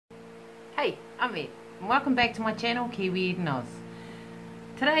Hey, I'm Ed, and welcome back to my channel, Kiwi Ed and Oz.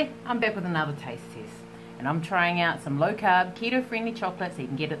 Today, I'm back with another taste test, and I'm trying out some low-carb, keto-friendly chocolates that you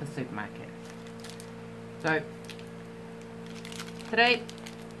can get at the supermarket. So, today,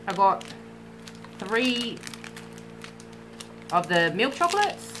 I got 3 of the milk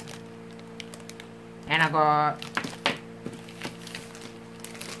chocolates, and I got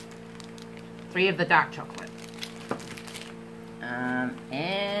 3 of the dark chocolate.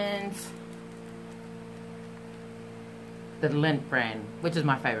 And the Lindt brand, which is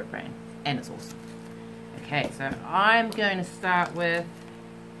my favorite brand, and it's awesome. Okay, so I'm going to start with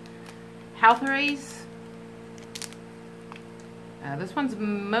Healtheries. This one's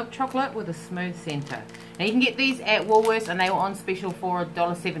milk chocolate with a smooth center. Now you can get these at Woolworths, and they were on special for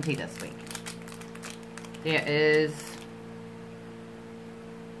 $1.70 this week. There is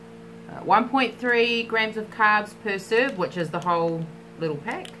 1.3 grams of carbs per serve, which is the whole little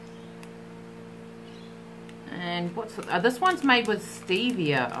pack. And what's this one's made with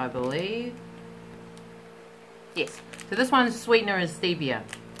stevia, I believe. Yes, so this one's sweetener is stevia.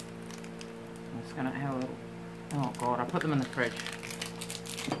 I'm just gonna have a little. Oh god, I put them in the fridge.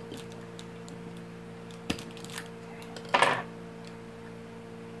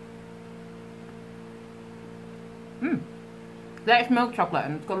 That's milk chocolate,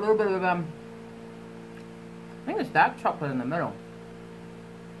 and it's got a little bit of I think it's dark chocolate in the middle.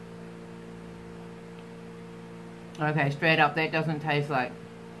 Okay, straight up, that doesn't taste like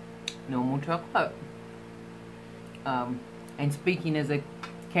normal chocolate. And speaking as a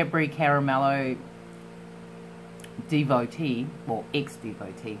Cadbury Caramello devotee, or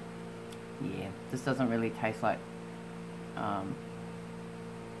ex-devotee, yeah, this doesn't really taste like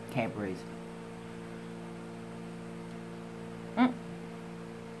Cadbury's.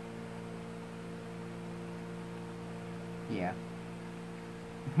 Yeah.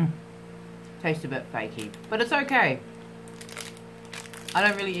 Tastes a bit fakey, but it's okay. I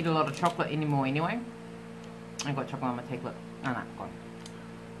don't really eat a lot of chocolate anymore anyway. I've got chocolate on my teeth. Look. Oh no, gone.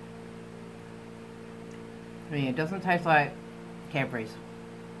 But yeah, it doesn't taste like Cadbury's.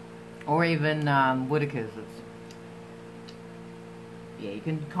 Or even Whittaker's. Yeah, you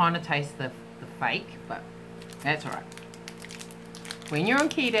can kind of taste the fake, but that's alright. When you're on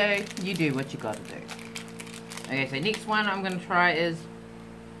keto, you do what you gotta do. Okay, so next one I'm going to try is,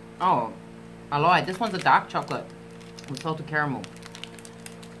 oh, I lied, this one's a dark chocolate with salted caramel.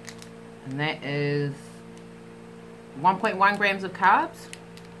 And that is 1.1 grams of carbs.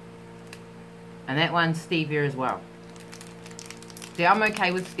 And that one's stevia as well. See, I'm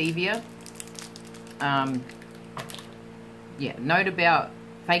okay with stevia. Yeah, note about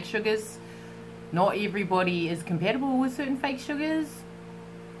fake sugars. Not everybody is compatible with certain fake sugars.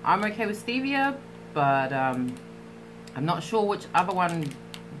 I'm okay with stevia, but I'm not sure which other one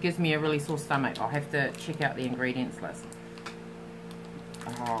gives me a really sore stomach. I'll have to check out the ingredients list.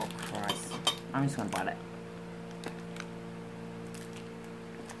 Oh Christ, I'm just gonna bite it.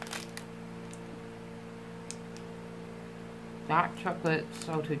 Dark chocolate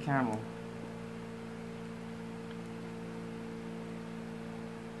salted caramel.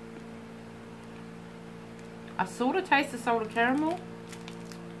 I sort of taste the salted caramel.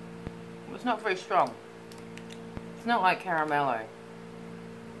 It's not very strong. It's not like Caramello,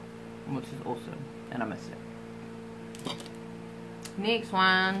 which is awesome, and I miss it. Next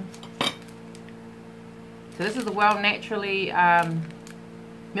one. So this is the Well Naturally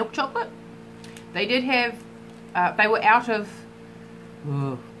milk chocolate. They did have, they were out of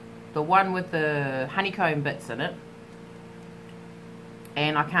the one with the honeycomb bits in it,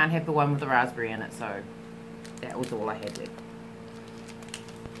 and I can't have the one with the raspberry in it, so that was all I had left.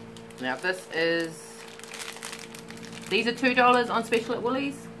 Now this is, these are $2 on special at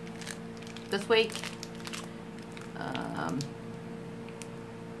Woolies this week.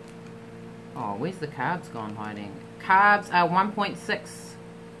 Oh, where's the carbs gone hiding? Carbs are 1.6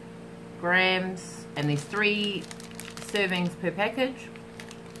 grams, and there's 3 servings per package.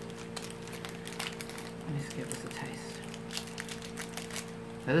 Let's give this a taste.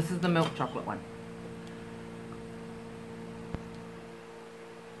 So this is the milk chocolate one.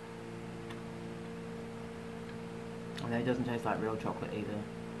 And it doesn't taste like real chocolate either.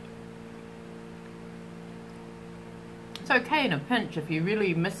 It's okay in a pinch if you're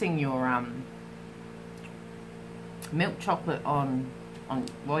really missing your milk chocolate on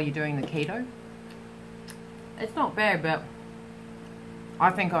while you're doing the keto. It's not bad, but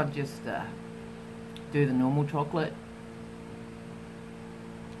I think I'd just do the normal chocolate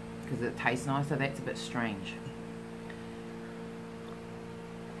because it tastes nicer. That's a bit strange.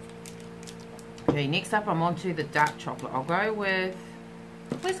 Okay, next up I'm on to the dark chocolate. I'll go with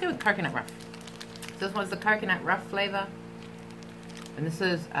Let's go with coconut rough. This one's the coconut rough flavor. And this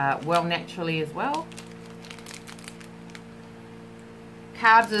is well naturally as well.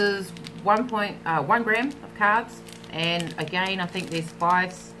 Carbs is 1 gram of carbs. And again, I think there's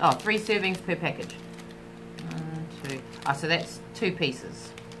 3 servings per package. 1, 2. Oh, so that's 2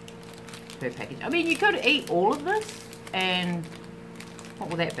 pieces per package. I mean, you could eat all of this, and what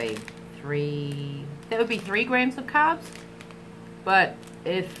will that be? 3. That would be 3 grams of carbs. But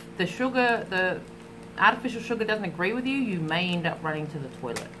if the sugar, the artificial sugar doesn't agree with you, you may end up running to the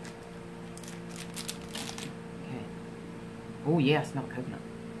toilet. Okay. Oh yeah, I smell coconut.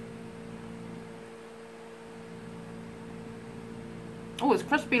 Oh, it's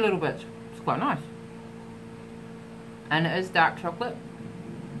crispy a little bit. It's quite nice. And it is dark chocolate.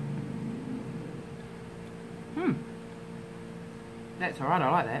 That's alright, I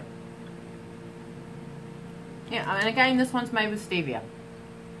like that. Yeah, and again, this one's made with stevia.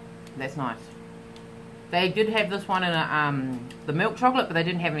 That's nice. They did have this one in the milk chocolate, but they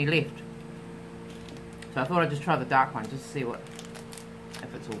didn't have any left. So I thought I'd just try the dark one, just to see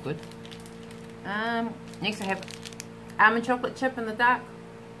if it's all good. Next I have almond chocolate chip in the dark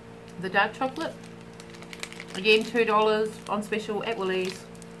chocolate. Again, $2 on special at Woolies.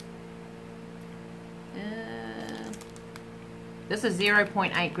 This is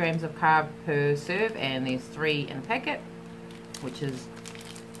 0.8 grams of carb per serve, and there's 3 in a packet, which is,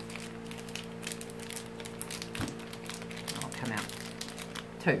 oh, come out,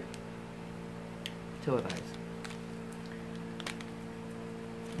 2 of those.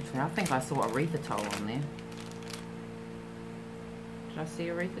 Actually, I think I saw erythritol on there. Did I see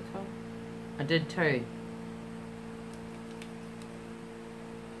erythritol? I did too.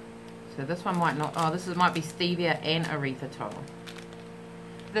 So this one might not, oh, this might be stevia and erythritol.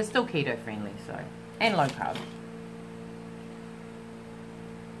 They're still keto friendly, so, and low carb.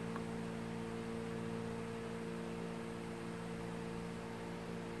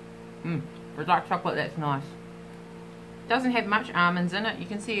 For dark chocolate, that's nice. Doesn't have much almonds in it. You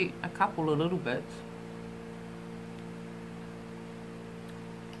can see a couple of little bits.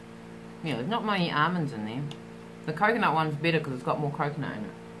 Yeah, there's not many almonds in there. The coconut one's better because it's got more coconut in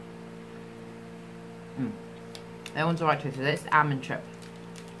it. That one's alright too, so that's almond chip.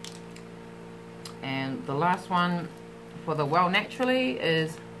 And the last one for the well naturally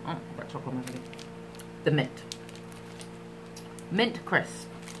is, oh, I've got chocolate over there. The mint. Mint crisp.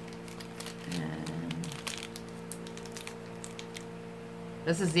 And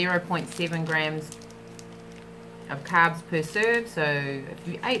this is 0.7 grams of carbs per serve, so if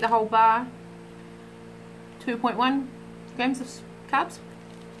you ate the whole bar, 2.1 grams of carbs.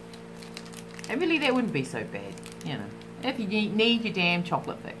 And really that wouldn't be so bad, you know, if you need your damn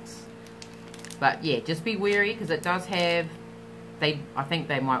chocolate fix. But yeah, just be wary because it does have, I think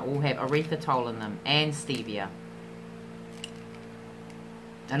they might all have erythritol in them and stevia.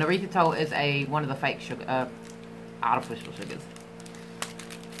 And erythritol is one of the fake sugar, artificial sugars.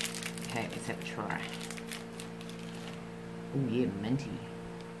 Okay, let's have a try. Oh yeah, minty.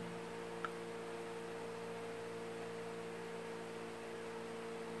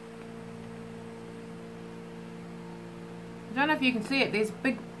 I don't know if you can see it, there's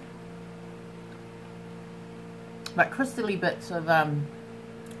big, like crystally bits of,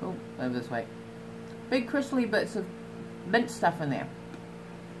 oh, over this way. Big crystally bits of mint stuff in there.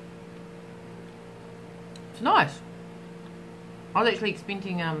 It's nice. I was actually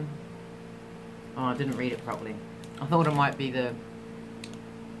expecting, oh, I didn't read it properly. I thought it might be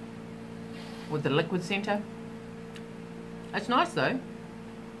with the liquid center. It's nice though.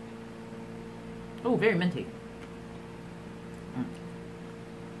 Oh, very minty.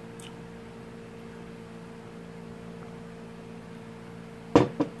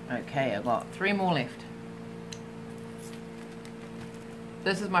 Okay, I've got 3 more left.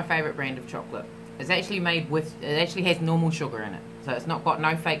 This is my favourite brand of chocolate. It's actually made with, it actually has normal sugar in it. So it's not got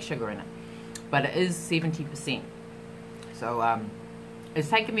no fake sugar in it. But it is 70%. So it's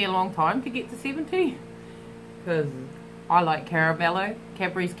taken me a long time to get to 70. Because I like Caramello.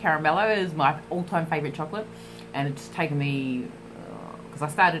 Cadbury's Caramello is my all-time favourite chocolate. And it's taken me, because I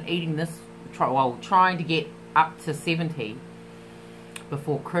started eating this, trying to get up to 70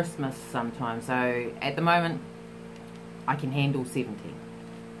 before Christmas sometime. So at the moment, I can handle 70.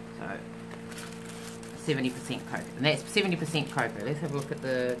 So 70% cocoa. And that's 70% cocoa. Let's have a look at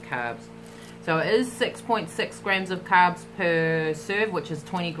the carbs. So it is 6.6 grams of carbs per serve, which is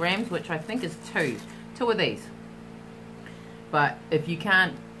 20 grams, which I think is 2 of these. But if you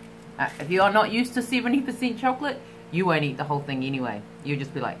can't, if you are not used to 70% chocolate, you won't eat the whole thing anyway. You'll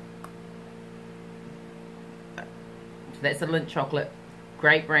just be like, so that's the Lindt chocolate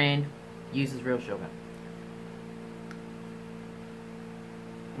Great brand, uses real sugar.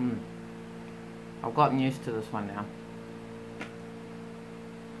 I've gotten used to this one now.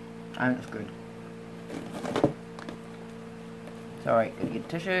 And it's good. Sorry, gotta get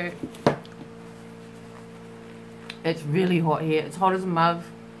tissue. It's really hot here. It's hot as a mug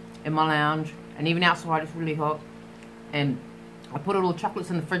in my lounge. And even outside it's really hot. And I put all the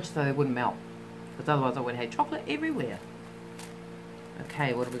chocolates in the fridge so they wouldn't melt. Because otherwise I would have had chocolate everywhere.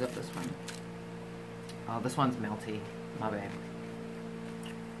 Okay, what have we got this one? Oh, this one's melty. My bad.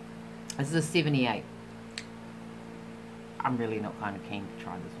 This is a 78. I'm really not kind of keen to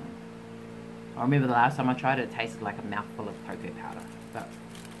try this one. I remember the last time I tried it, it tasted like a mouthful of cocoa powder. But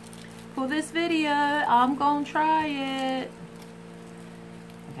for this video, I'm gonna try it.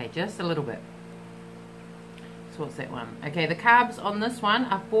 Okay, just a little bit. So what's that one? Okay, the carbs on this one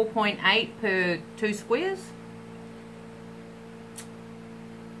are 4.8 per 2 squares.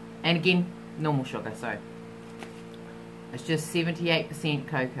 And again, normal sugar, so it's just 78%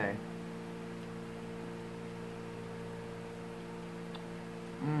 cocoa.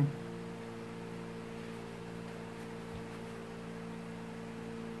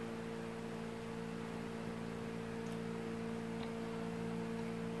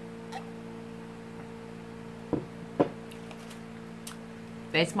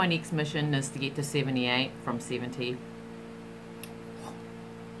 That's my next mission, is to get to 78 from 70.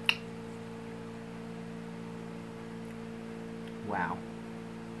 Wow.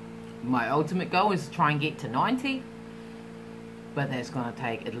 My ultimate goal is to try and get to 90. But that's going to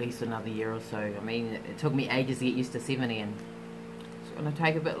take at least another year or so. I mean, it took me ages to get used to 70, and it's going to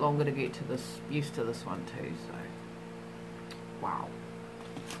take a bit longer to get to this, used to this one too. So, wow.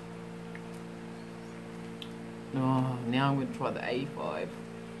 Oh, now I'm going to try the 85.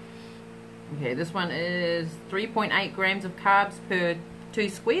 Okay, this one is 3.8 grams of carbs per 2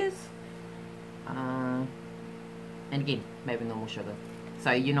 squares. And again, maybe normal sugar.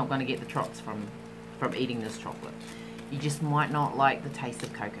 So you're not going to get the trots from eating this chocolate. You just might not like the taste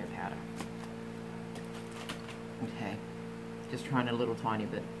of cocoa powder. Okay, just trying a little tiny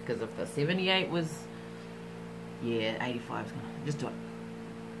bit, because if the 78 was, yeah, 85 is gonna, just do it.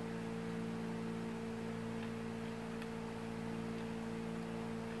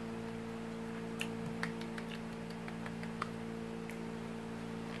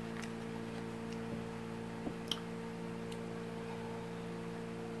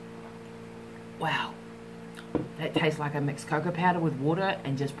 Wow. That tastes like I mixed cocoa powder with water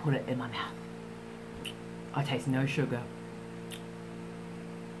and just put it in my mouth. I taste no sugar.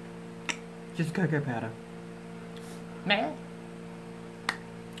 Just cocoa powder. Nah.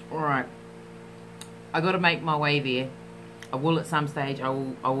 Alright. I gotta make my way there. I will at some stage. I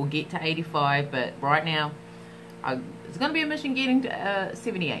will get to 85, but right now it's gonna be a mission getting to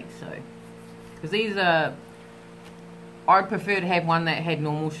 78, so. Because these are, I'd prefer to have one that had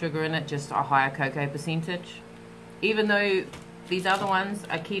normal sugar in it, just a higher cocoa percentage. Even though these other ones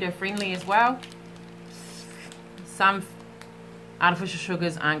are keto friendly as well, some artificial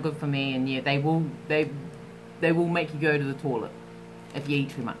sugars aren't good for me, and yeah, they will make you go to the toilet if you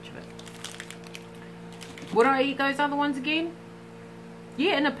eat too much of it. Would I eat those other ones again?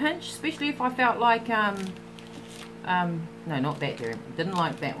 Yeah, in a pinch, especially if I felt like no, not that dairy. Didn't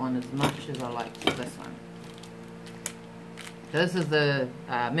like that one as much as I liked this one. So this is the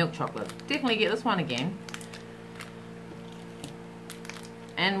milk chocolate. Definitely get this one again.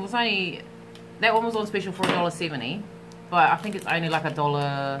 And it was only, that one was on special for $1.70, but I think it's only like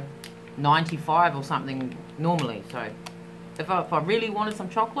 $1.95 or something normally. So if I really wanted some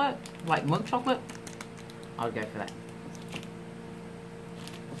chocolate, like milk chocolate, I would go for that.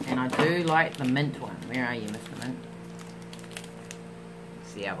 And I do like the mint one. Where are you, Mr. Mint?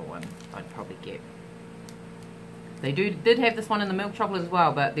 It's the other one I'd probably get. They did have this one in the milk chocolate as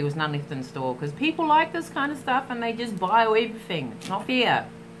well, but there was none left in store. Because people like this kind of stuff and they just buy everything. It's not fair.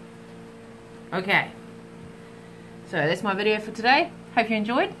 Okay. So that's my video for today. Hope you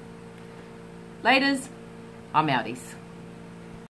enjoyed. Laters. I'm outies.